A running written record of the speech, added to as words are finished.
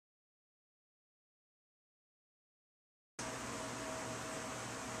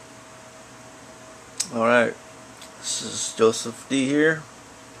Alright, this is Joseph D here.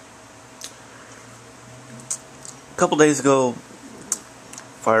 A couple days ago,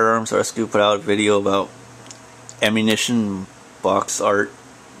 Firearms Rescue put out a video about ammunition box art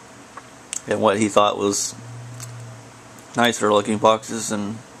and what he thought was nicer looking boxes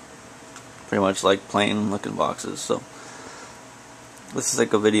and pretty much like plain looking boxes. So this is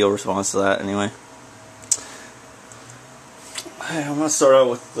like a video response to that anyway. I'm going to start out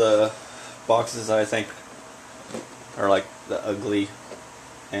with the boxes I think are like the ugly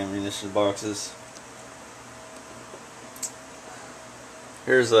ammunition boxes.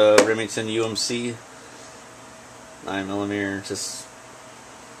 Here's a Remington UMC 9mm, just,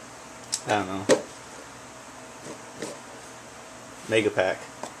 I don't know, mega pack.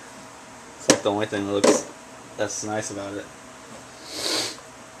 It's like the only thing that's nice about it.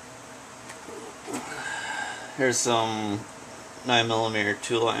 Here's some 9mm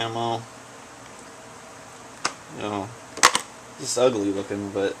Tula ammo. You know, just ugly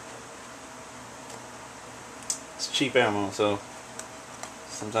looking, but it's cheap ammo, so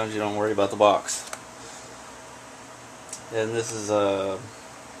sometimes you don't worry about the box. And this is what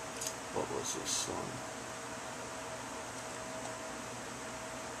was this one?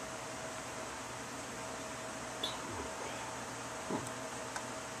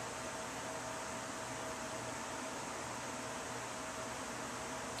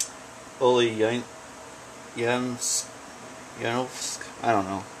 Yanovsk, I don't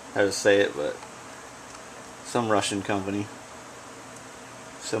know how to say it, but some Russian company.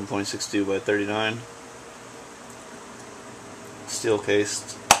 7.62 by 39. Steel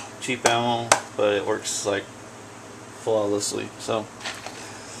cased, cheap ammo, but it works like flawlessly. So,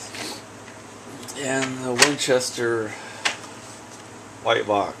 and the Winchester white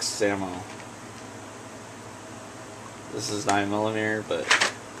box ammo. This is 9mm, but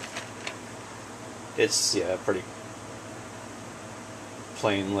it's, yeah, pretty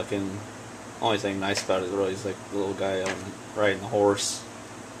plain looking. Only thing nice about it really is like the little guy riding the horse.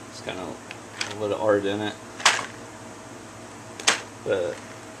 It's kind of a little art in it, but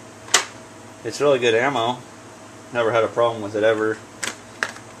it's really good ammo. Never had a problem with it ever.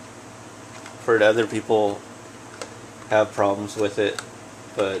 I've heard other people have problems with it,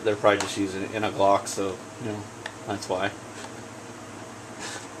 but they're probably just using it in a Glock, so you know that's why.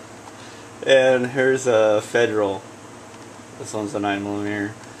 And here's a Federal. This one's a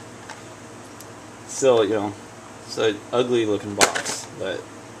 9mm. Still, you know, it's an ugly looking box, but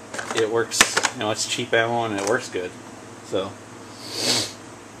it works. You know, it's cheap ammo and it works good. So,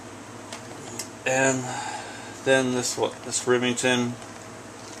 and then this Remington.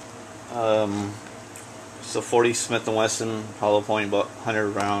 It's a 40 Smith & Wesson hollow point 100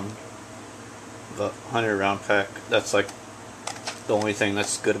 round pack. That's like the only thing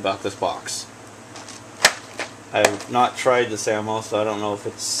that's good about this box. I've not tried this ammo, so I don't know if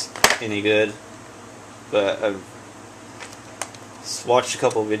it's any good, but I've watched a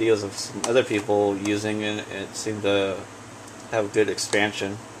couple videos of some other people using it, and it seemed to have good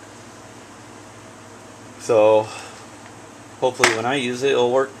expansion. So hopefully when I use it,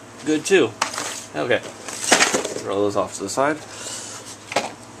 it'll work good too. Okay, throw those off to the side.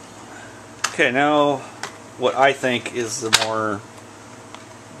 Okay, now what I think is the more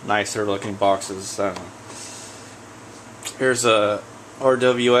nicer looking boxes. I don't know. Here's a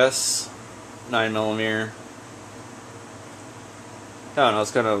RWS 9mm. I don't know,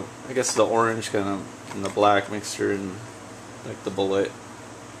 it's kind of, I guess the orange kind of and the black mixture and like the bullet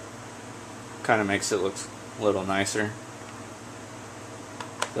kind of makes it look a little nicer.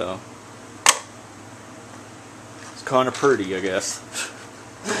 So it's kind of pretty, I guess.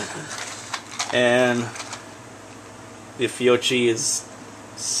 And the Fiocchi is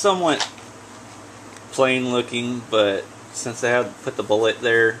somewhat plain looking, but since they had put the bullet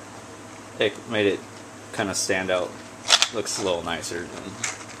there, it made it kind of stand out. Looks a little nicer than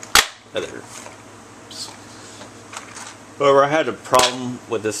other. However, I had a problem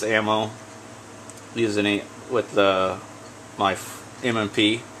with this ammo using it with my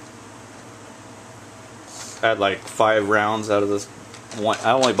M&P. I had like 5 rounds out of this one.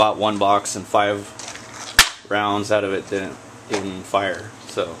 I only bought one box and 5 rounds out of it didn't even fire.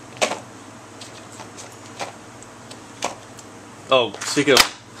 So, oh, speaking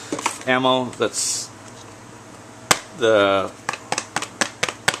of ammo,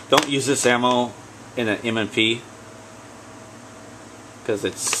 don't use this ammo in an M&P because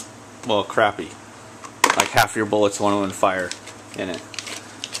it's, well, crappy. Like half your bullets won't even fire in it.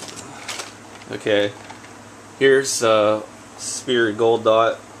 Okay, here's Spear Gold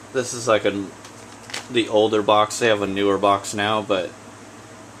Dot. This is like the older box. They have a newer box now, but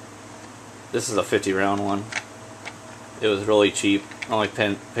this is a 50 round one. It was really cheap. I only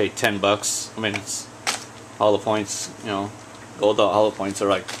paid $10. I mean, it's hollow points, you know, gold dot hollow points are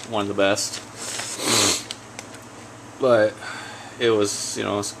like one of the best. But it was, you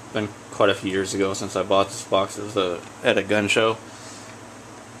know, it's been quite a few years ago since I bought this box. It was at a gun show.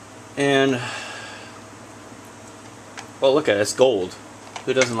 And, well, look at it, it's gold.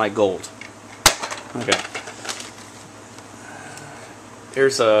 Who doesn't like gold? Okay.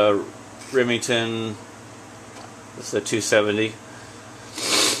 Here's a Remington, this is a 270.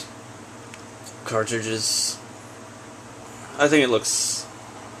 Cartridges. I think it looks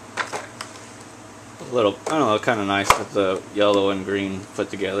a little, I don't know, kind of nice with the yellow and green put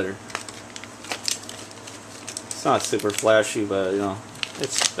together. It's not super flashy, but you know,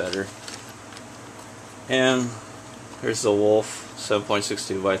 it's better. And here's the Wolf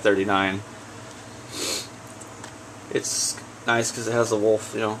 7.62 by 39. It's nice because it has a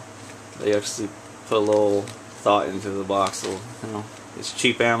wolf, you know. They actually put a little thought into the box, so you know, it's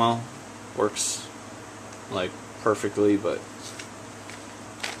cheap ammo, works like perfectly, but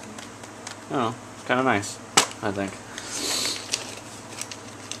I don't know, it's kind of nice, I think.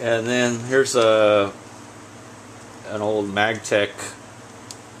 And then here's an old Magtech.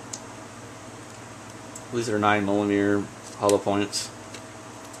 These are 9mm hollow points.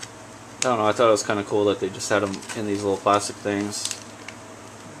 I don't know, I thought it was kind of cool that they just had them in these little plastic things.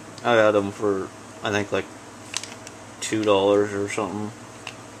 I had them for, I think, like $2 or something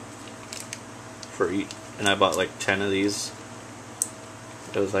for each, and I bought like 10 of these.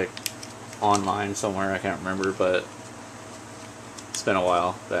 It was like online somewhere, I can't remember, but it's been a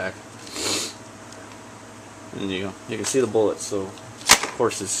while back. And you can see the bullets, so of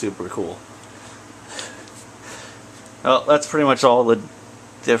course it's super cool. Well, that's pretty much all the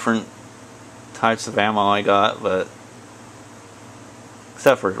different types of ammo I got, but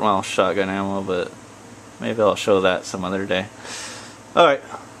except for, well, shotgun ammo, but maybe I'll show that some other day. Alright.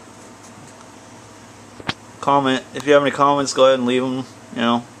 Comment. If you have any comments, go ahead and leave them, you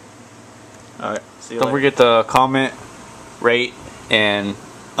know. Alright, see you later. Don't forget to comment, rate, and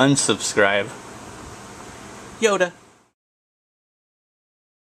unsubscribe. Yoda.